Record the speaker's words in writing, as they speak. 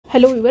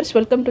Hello viewers,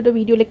 welcome to the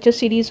video lecture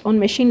series on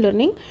machine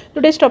learning.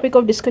 Today's topic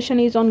of discussion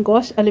is on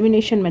Gauss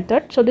elimination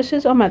method. So this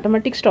is a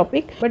mathematics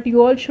topic, but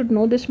you all should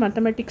know this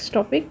mathematics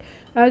topic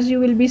as you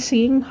will be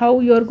seeing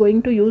how you are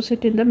going to use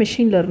it in the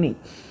machine learning.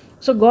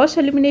 So Gauss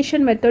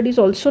elimination method is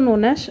also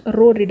known as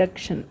row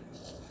reduction.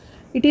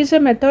 It is a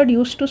method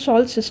used to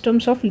solve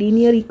systems of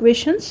linear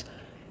equations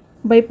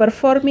by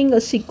performing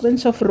a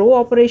sequence of row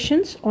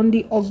operations on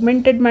the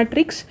augmented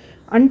matrix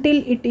until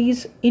it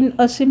is in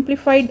a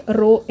simplified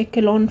row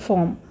echelon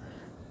form,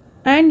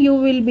 and you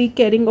will be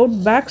carrying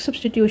out back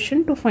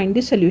substitution to find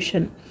the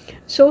solution.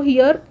 So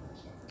here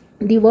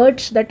the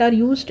words that are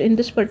used in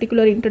this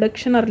particular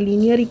introduction are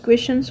linear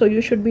equation. So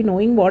you should be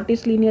knowing what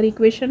is linear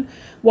equation,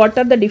 what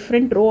are the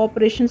different row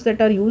operations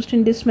that are used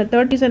in this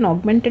method, is an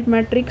augmented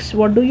matrix,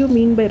 what do you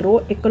mean by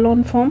row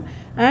echelon form,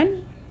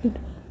 and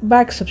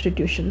back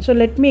substitution. So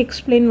let me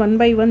explain one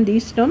by one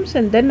these terms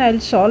and then I'll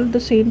solve the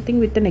same thing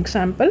with an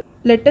example.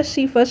 Let us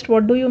see first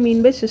what do you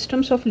mean by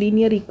systems of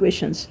linear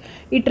equations.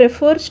 It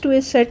refers to a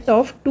set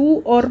of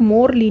two or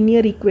more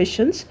linear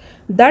equations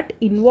that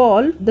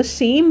involve the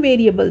same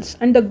variables,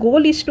 and the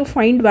goal is to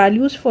find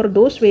values for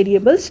those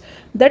variables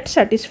that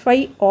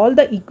satisfy all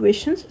the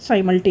equations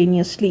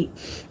simultaneously.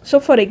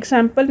 So for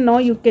example, now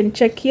you can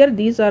check here,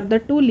 these are the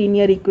two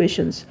linear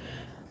equations.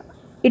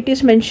 It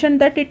is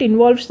mentioned that it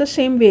involves the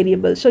same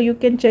variable. So you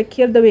can check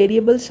here, the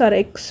variables are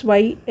x,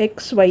 y,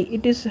 x, y.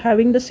 It is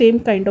having the same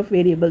kind of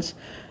variables.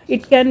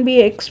 It can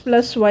be x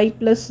plus y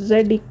plus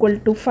z equal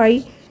to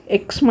 5,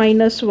 x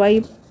minus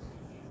y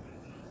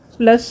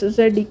plus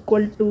z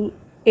equal to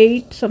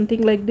 8,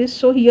 something like this.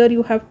 So here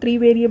you have three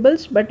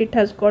variables, but it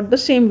has got the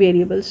same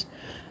variables.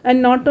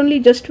 And not only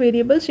just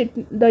variables,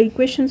 the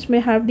equations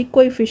may have the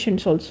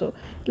coefficients also.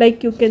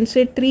 Like you can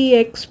say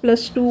 3x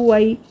plus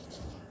 2y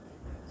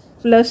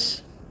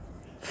plus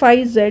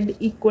 5z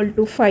equal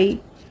to 5,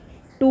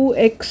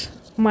 2x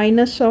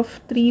minus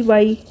of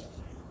 3y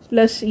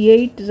plus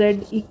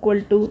 8z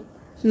equal to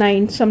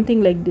 9,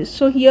 something like this.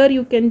 So here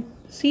you can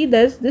see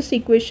this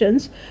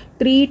equations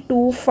 3,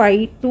 2,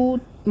 5,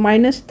 2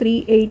 minus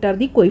 3, 8 are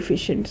the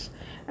coefficients,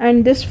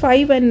 and this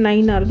 5 and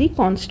 9 are the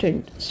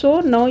constant. So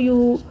now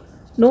you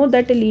know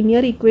that a linear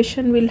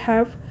equation will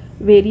have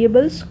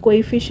variables,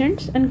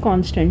 coefficients and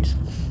constants,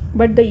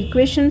 but the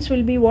equations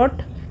will be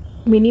what?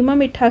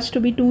 Minimum it has to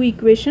be two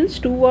equations,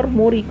 two or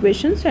more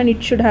equations, and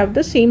it should have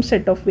the same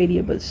set of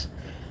variables.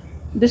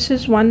 This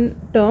is one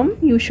term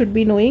you should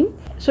be knowing.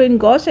 So in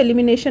Gauss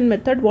elimination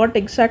method, what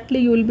exactly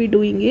you will be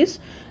doing is,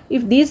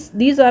 if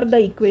these are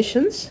the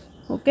equations,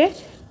 okay,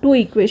 two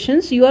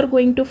equations, you are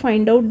going to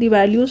find out the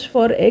values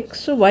for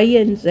x, y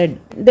and z.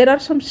 There are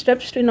some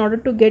steps in order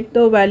to get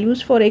the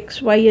values for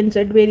x, y and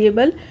z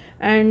variable,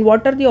 and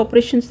what are the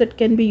operations that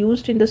can be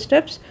used in the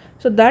steps.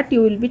 So that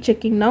you will be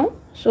checking now.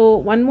 So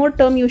one more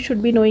term you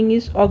should be knowing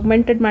is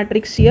augmented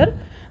matrix here.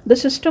 The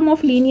system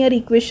of linear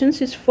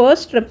equations is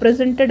first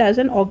represented as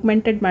an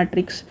augmented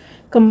matrix,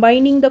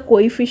 combining the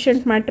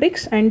coefficient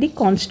matrix and the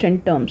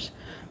constant terms.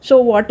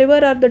 So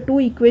whatever are the two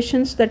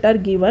equations that are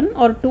given,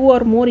 or two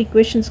or more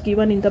equations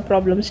given in the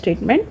problem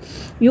statement,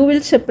 you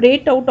will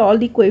separate out all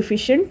the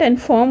coefficient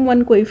and form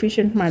one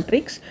coefficient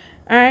matrix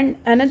and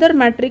another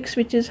matrix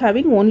which is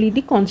having only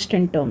the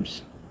constant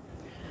terms.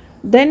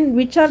 Then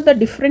which are the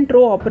different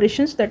row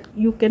operations that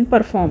you can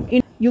perform?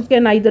 You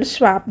can either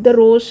swap the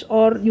rows,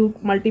 or you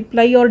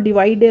multiply or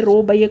divide a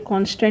row by a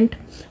constant,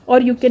 or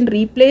you can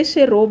replace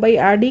a row by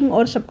adding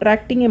or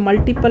subtracting a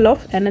multiple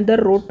of another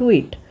row to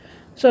it.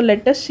 So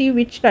let us see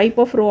which type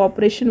of row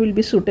operation will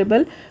be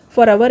suitable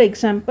for our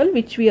example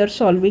which we are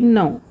solving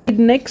now. The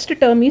next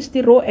term is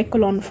the row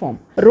echelon form.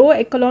 Row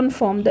echelon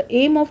form, the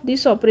aim of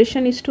this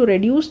operation is to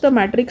reduce the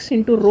matrix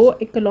into row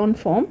echelon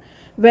form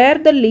where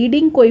the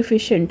leading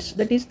coefficients,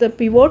 that is the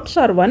pivots,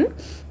 are 1.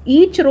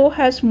 Each row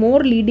has more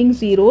leading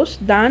zeros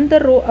than the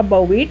row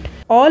above it.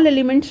 All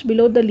elements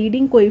below the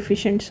leading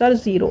coefficients are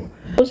 0.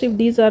 So if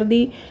these are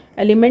the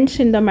elements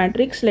in the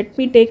matrix, let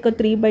me take a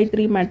 3 by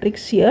 3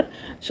 matrix here.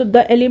 So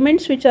the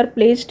elements which are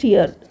placed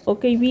here,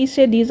 okay, we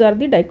say these are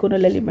the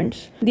diagonal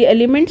elements. The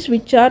elements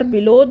which are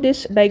below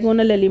this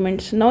diagonal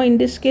elements, now in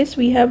this case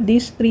we have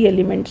these three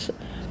elements,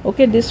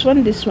 okay, this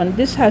one,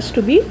 this has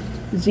to be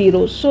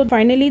 0. So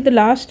finally the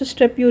last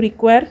step you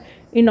require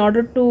in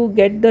order to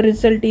get the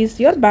result is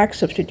your back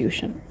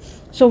substitution.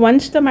 So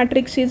once the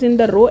matrix is in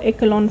the row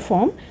echelon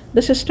form,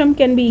 the system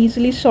can be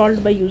easily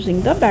solved by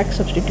using the back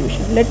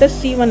substitution. Let us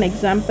see one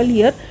example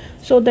here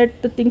so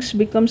that the things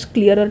becomes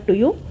clearer to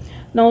you.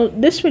 Now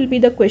this will be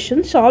the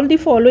question: solve the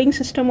following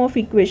system of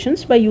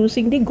equations by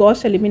using the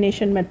Gauss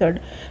elimination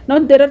method. Now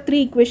there are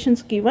three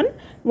equations given,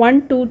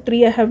 1, 2,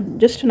 3, I have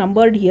just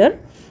numbered here.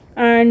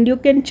 And you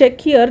can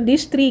check here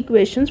these three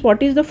equations.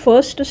 What is the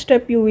first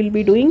step you will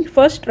be doing?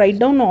 First, write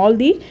down all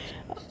the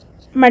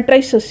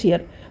matrices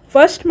here.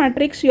 First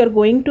matrix you are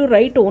going to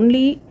write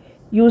only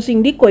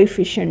using the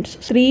coefficients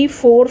 3,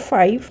 4,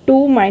 5,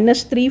 2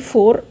 minus 3,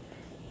 4.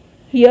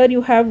 Here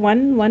you have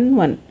 1, 1,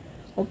 1.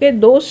 Okay,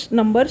 those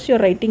numbers you are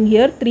writing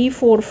here 3,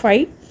 4,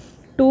 5,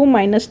 2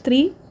 minus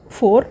 3,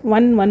 4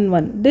 1 1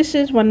 1. This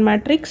is one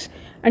matrix,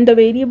 and the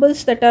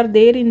variables that are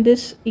there in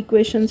this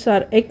equations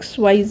are x,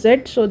 y,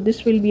 z. So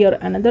this will be your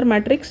another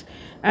matrix,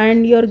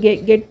 and you're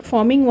get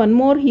forming one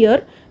more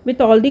here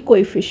with all the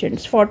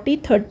coefficients 40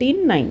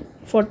 13 9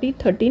 40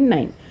 13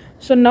 9.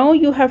 So now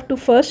you have to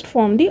first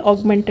form the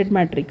augmented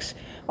matrix.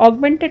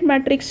 Augmented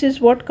matrix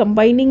is what?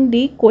 Combining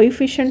the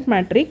coefficient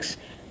matrix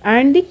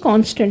and the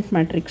constant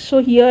matrix. So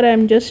here I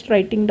am just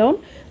writing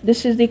down,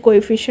 this is the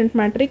coefficient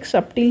matrix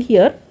up till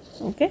here,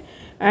 okay,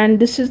 and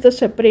this is the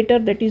separator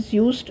that is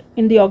used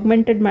in the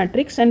augmented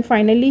matrix, and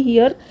finally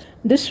here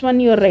this one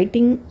you are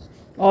writing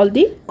all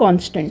the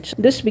constants.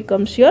 This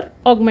becomes your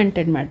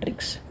augmented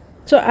matrix.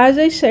 So as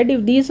I said,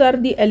 if these are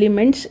the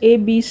elements A,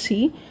 B,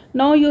 C,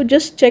 now you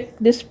just check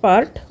this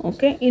part,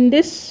 okay. In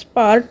this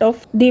part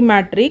of the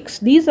matrix,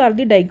 these are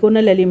the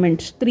diagonal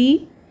elements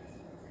 3,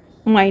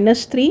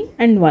 -3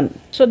 and 1.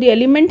 So the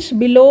elements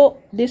below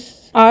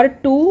this are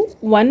 2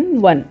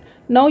 1 1.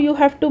 Now you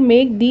have to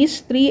make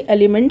these three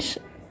elements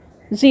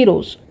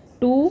zeros,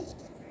 2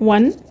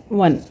 1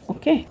 1,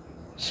 okay.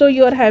 So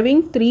you are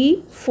having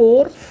 3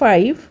 4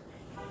 5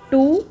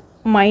 2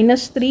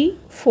 -3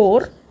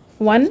 4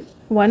 1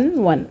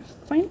 1 1,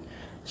 fine.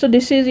 So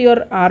this is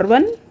your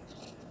R1,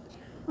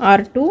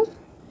 R2,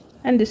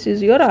 and this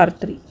is your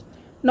R3.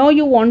 Now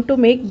you want to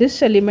make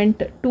this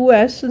element 2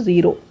 as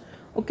 0.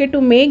 Okay,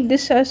 to make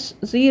this as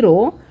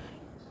 0,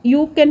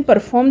 you can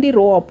perform the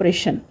row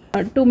operation.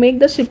 To make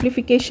the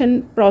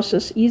simplification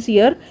process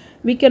easier,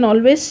 we can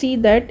always see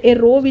that a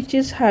row which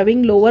is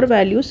having lower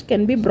values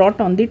can be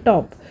brought on the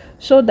top.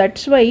 So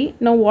that's why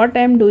now what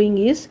I am doing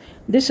is,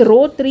 this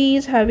row 3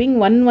 is having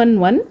 1 1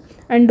 1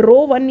 and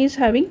row 1 is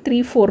having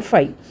 3 4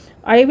 5.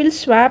 I will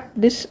swap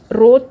this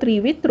row 3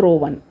 with row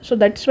 1. So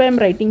that's why I am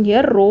writing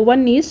here row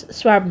 1 is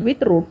swapped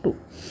with row 2.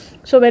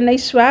 So when I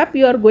swap,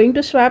 you are going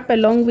to swap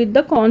along with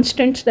the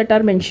constants that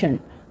are mentioned.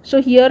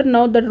 So here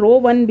now the row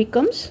 1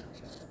 becomes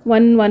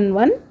 1 1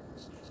 1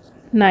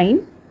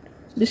 9.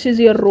 This is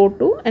your row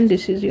 2 and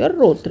this is your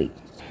row 3.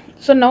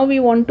 So now we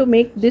want to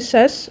make this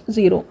as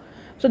 0.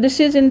 So this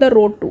is in the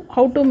row 2.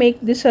 How to make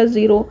this as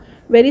 0?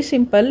 Very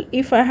simple.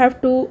 If I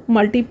have to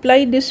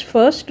multiply this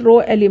first row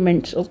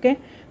elements, okay,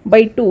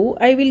 by 2,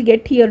 I will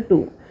get here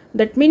 2.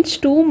 That means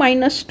 2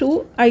 minus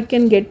 2, I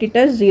can get it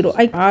as 0.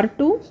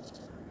 R2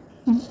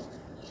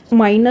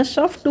 minus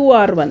of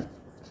 2R1.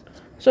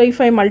 So if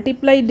I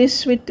multiply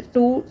this with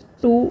 2,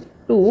 2,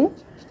 2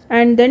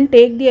 and then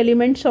take the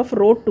elements of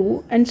row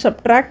 2 and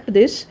subtract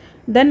this,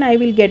 then I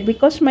will get,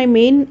 because my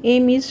main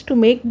aim is to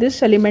make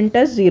this element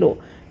as 0.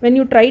 When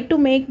you try to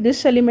make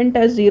this element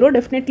as 0,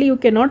 definitely you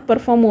cannot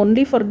perform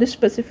only for this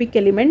specific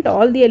element.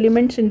 All the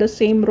elements in the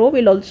same row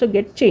will also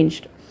get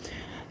changed.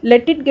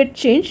 Let it get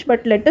changed,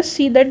 but let us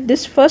see that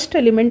this first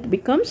element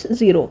becomes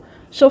 0.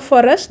 So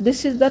for us,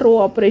 this is the row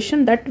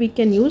operation that we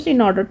can use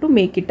in order to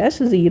make it as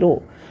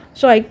 0.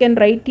 So I can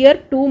write here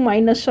 2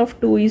 minus of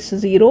 2 is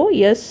 0.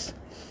 Yes.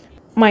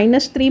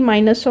 -3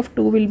 minus of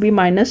 2 will be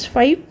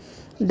 -5.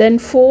 Then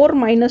 4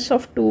 minus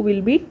of 2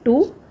 will be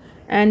 2.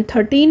 And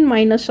 13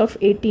 minus of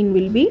 18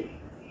 will be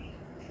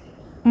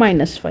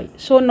 -5.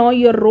 So now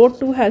your row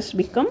 2 has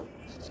become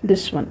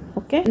this one.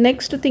 Okay.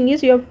 Next thing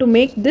is, you have to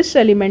make this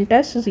element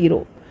as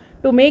 0.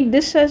 To make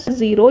this as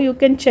 0, you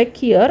can check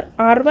here.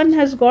 R1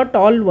 has got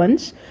all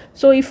ones.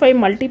 So if I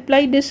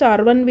multiply this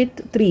R1 with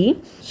 3,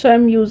 so I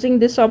am using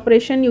this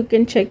operation. You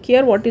can check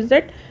here. What is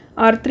that?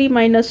 R3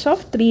 minus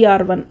of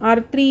 3R1.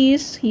 R3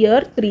 is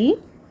here 3.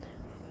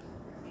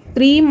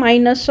 3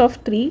 minus of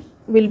 3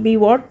 will be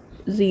what?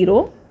 0.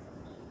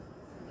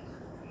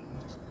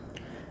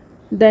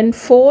 Then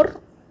 4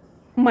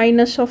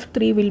 minus of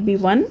 3 will be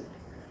 1.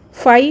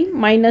 5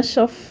 minus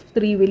of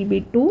 3 will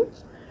be 2.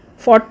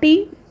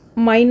 40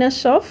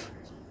 minus of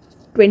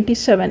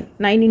 27,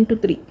 9 into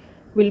 3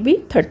 will be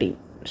 13.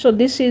 So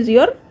this is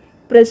your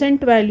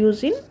present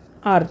values in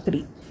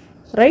R3,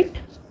 right?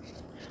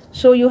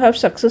 So you have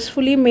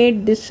successfully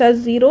made this as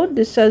 0,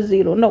 this as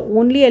 0. Now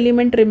only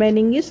element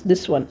remaining is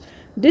this one.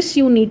 This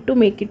you need to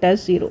make it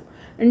as 0.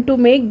 And to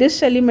make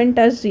this element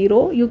as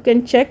 0, you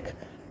can check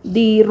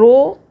the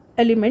row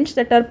elements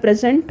that are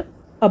present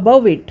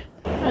above it.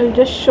 I'll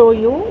just show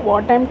you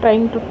what I'm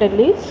trying to tell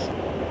is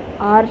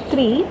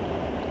R3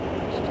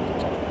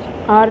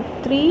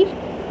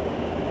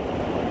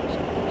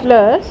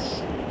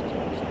 plus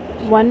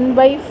 1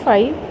 by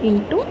 5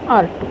 into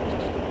R2.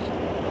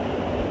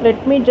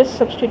 Let me just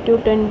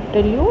substitute and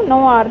tell you.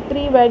 Now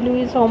R3 value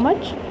is how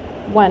much?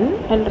 1.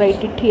 I'll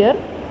write it here.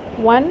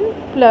 1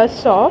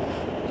 plus of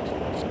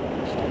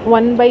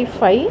 1 by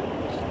 5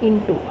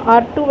 into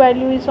R2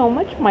 value is how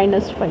much?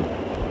 -5.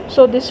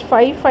 So this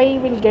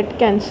 5 will get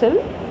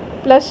cancelled.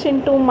 Plus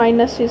into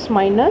minus is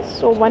minus.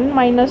 So 1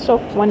 minus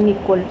of 1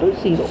 equal to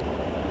 0.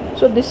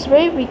 So this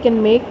way we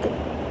can make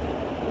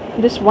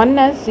this 1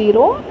 as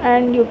 0,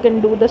 and you can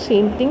do the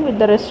same thing with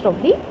the rest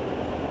of the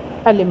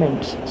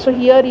elements. So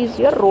here is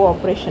your row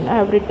operation. I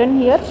have written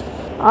here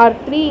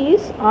R3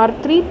 is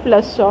R3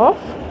 plus of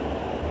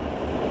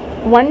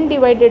 1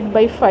 divided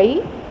by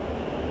 5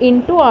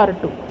 into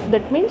R2.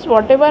 That means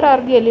whatever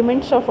are the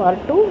elements of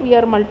R2, we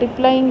are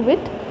multiplying with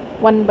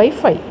 1 by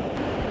 5.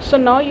 So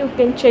now you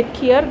can check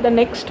here, the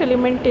next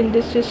element in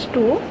this is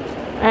 2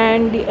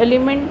 and the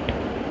element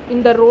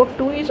in the row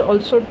 2 is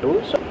also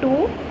 2. So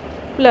 2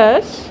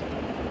 plus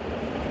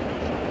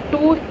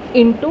 2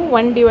 into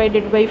 1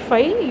 divided by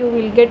 5, you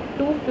will get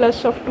 2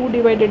 plus of 2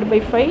 divided by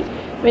 5.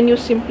 When you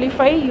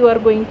simplify, you are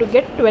going to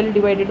get 12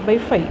 divided by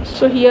 5.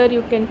 So here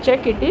you can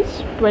check, it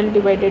is 12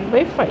 divided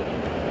by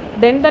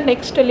 5. Then the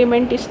next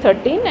element is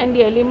 13 and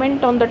the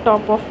element on the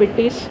top of it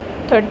is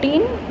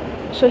 13.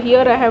 So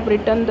here I have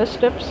written the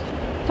steps.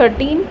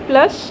 13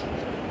 plus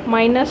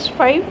minus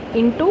 5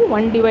 into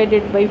 1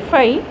 divided by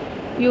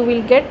 5, you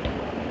will get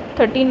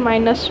 13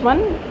 minus 1,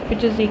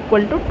 which is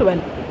equal to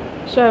 12.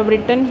 So I have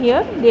written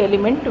here the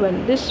element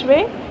 12. This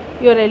way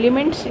your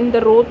elements in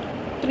the row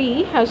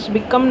 3 has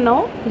become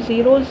now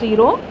 0,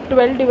 0,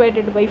 12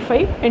 divided by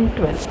 5 and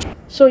 12.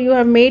 So you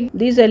have made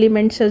these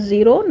elements as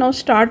 0. Now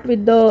start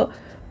with the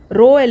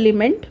row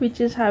element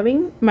which is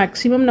having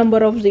maximum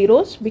number of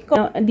zeros,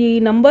 because the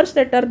numbers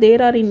that are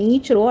there are in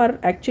each row are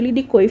actually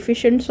the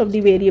coefficients of the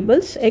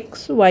variables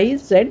x, y,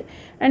 z,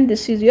 and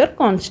this is your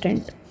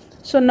constant.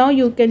 So now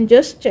you can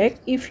just check,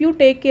 if you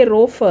take a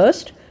row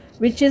first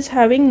which is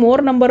having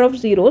more number of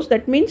zeros,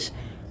 that means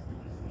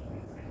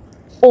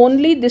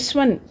only this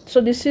one.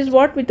 So this is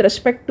what with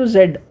respect to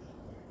z.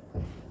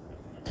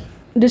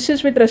 This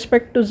is with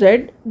respect to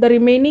z. The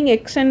remaining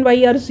x and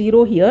y are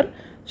 0 here.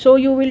 So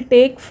you will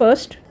take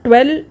first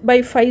 12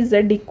 by 5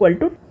 z equal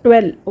to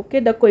 12. Okay,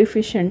 the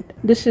coefficient.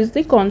 This is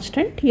the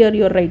constant. Here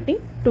you are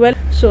writing 12.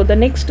 So the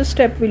next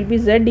step will be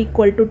z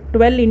equal to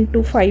 12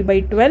 into 5 by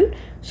 12.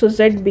 So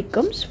z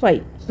becomes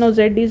 5. Now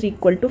z is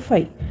equal to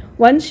 5.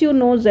 Once you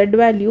know z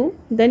value,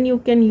 then you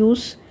can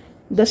use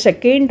the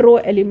second row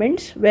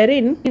elements,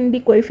 wherein in the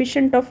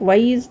coefficient of y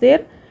is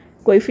there,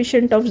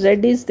 coefficient of z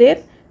is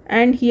there,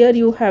 and here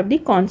you have the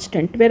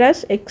constant,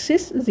 whereas x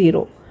is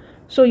 0.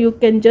 So you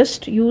can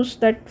just use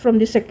that from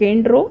the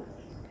second row.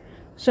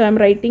 So I am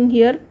writing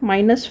here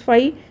minus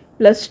 5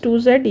 plus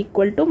 2z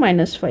equal to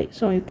minus 5.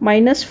 So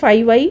minus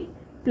 5y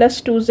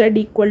plus 2z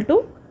equal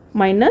to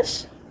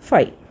minus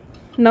 5.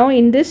 Now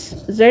in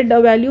this z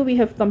value we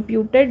have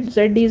computed,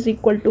 z is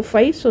equal to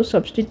 5. So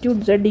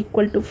substitute z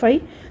equal to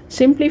 5.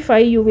 Simplify,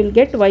 you will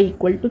get y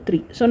equal to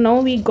 3. So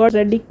now we got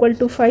z equal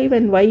to 5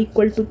 and y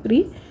equal to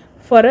 3.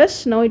 For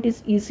us now it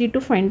is easy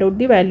to find out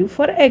the value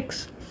for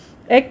x.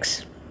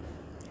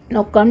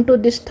 Now come to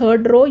this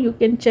third row, you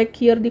can check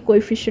here the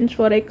coefficients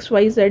for x,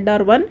 y, z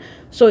are 1.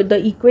 So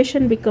the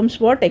equation becomes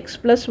what? X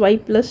plus y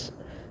plus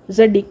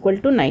z equal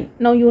to 9.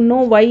 Now you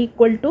know y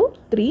equal to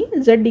 3,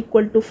 z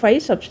equal to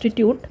 5,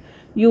 substitute,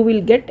 you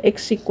will get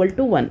x equal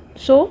to 1.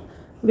 So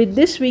with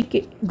this we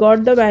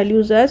got the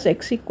values as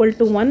x equal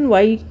to 1,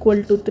 y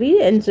equal to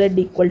 3 and z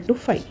equal to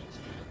 5.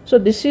 So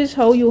this is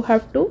how you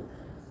have to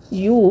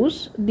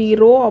use the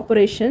row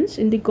operations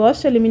in the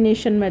Gauss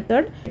elimination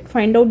method.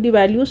 Find out the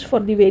values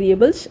for the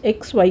variables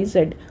x, y,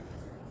 z.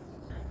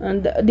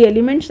 And the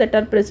elements that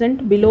are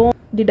present below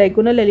the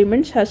diagonal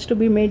elements has to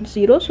be made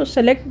 0. So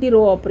select the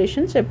row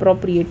operations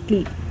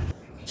appropriately.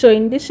 So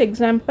in this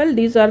example,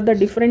 these are the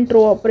different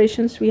row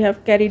operations we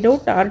have carried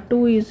out.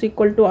 R2 is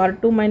equal to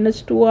R2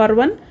 minus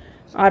 2R1,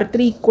 R3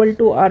 equal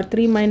to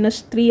R3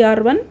 minus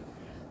 3R1,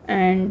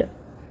 and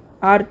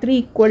R3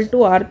 equal to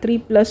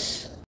R3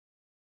 plus.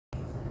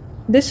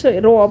 This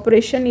row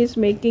operation is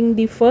making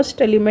the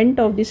first element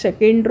of the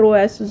second row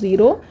as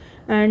 0,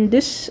 and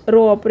this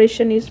row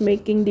operation is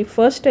making the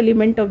first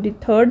element of the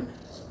third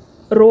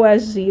row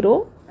as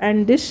 0,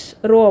 and this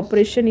row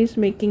operation is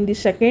making the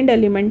second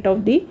element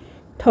of the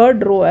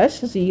third row as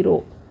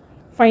 0.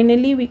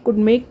 Finally, we could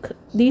make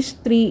these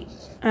three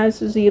as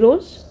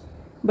zeros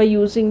by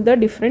using the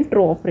different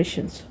row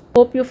operations.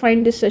 Hope you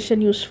find this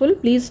session useful.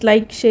 Please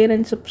like, share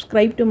and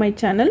subscribe to my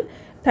channel.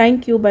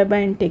 Thank you. Bye bye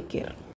and take care.